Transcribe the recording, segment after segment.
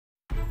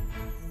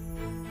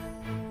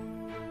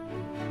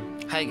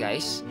Hi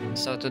guys!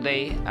 So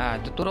today,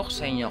 tuturo ko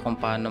sa inyo kung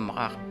paano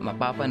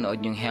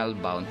mapapanood yung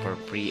Hellbound for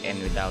free and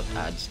without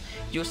ads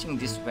using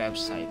this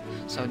website.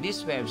 So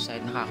this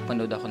website,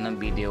 nakakapanood ako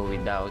ng video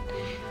without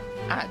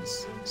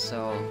ads.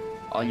 So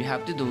all you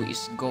have to do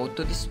is go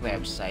to this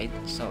website.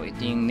 So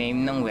ito yung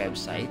name ng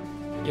website.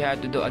 You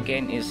have to do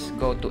again is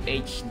go to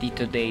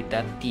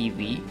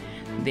hdtoday.tv.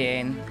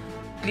 Then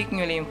click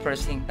nyo lang yung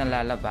first link na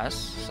lalabas.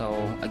 So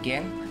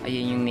again,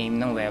 ayan yung name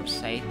ng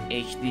website,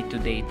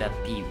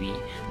 hdtoday.tv.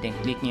 Then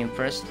click nyo yung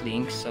first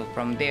link. So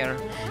from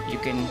there, you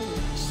can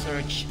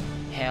search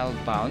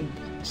Hellbound.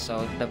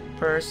 So the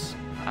first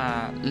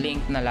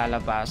link na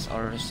lalabas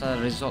or sa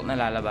result na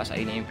lalabas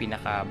ay yung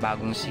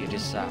pinakabagong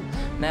series sa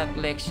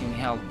Netflix, yung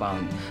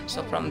Hellbound.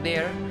 So from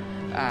there,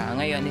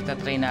 ngayon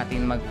itatry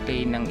natin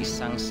mag-play ng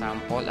isang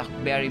sample.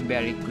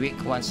 Very quick.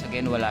 Once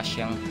again, wala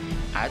siyang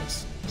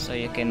ads. So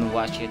you can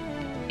watch it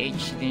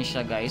HD din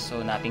siya guys,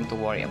 so nothing to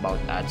worry about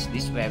ads.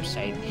 This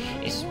website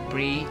is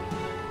free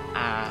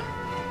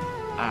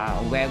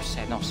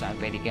website kung saan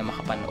pwede kayo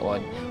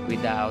makapanood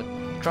without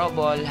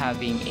trouble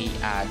having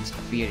ads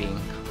appearing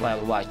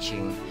while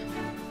watching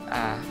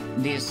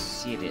this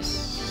series.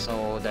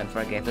 So don't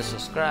forget to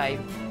subscribe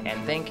and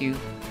thank you.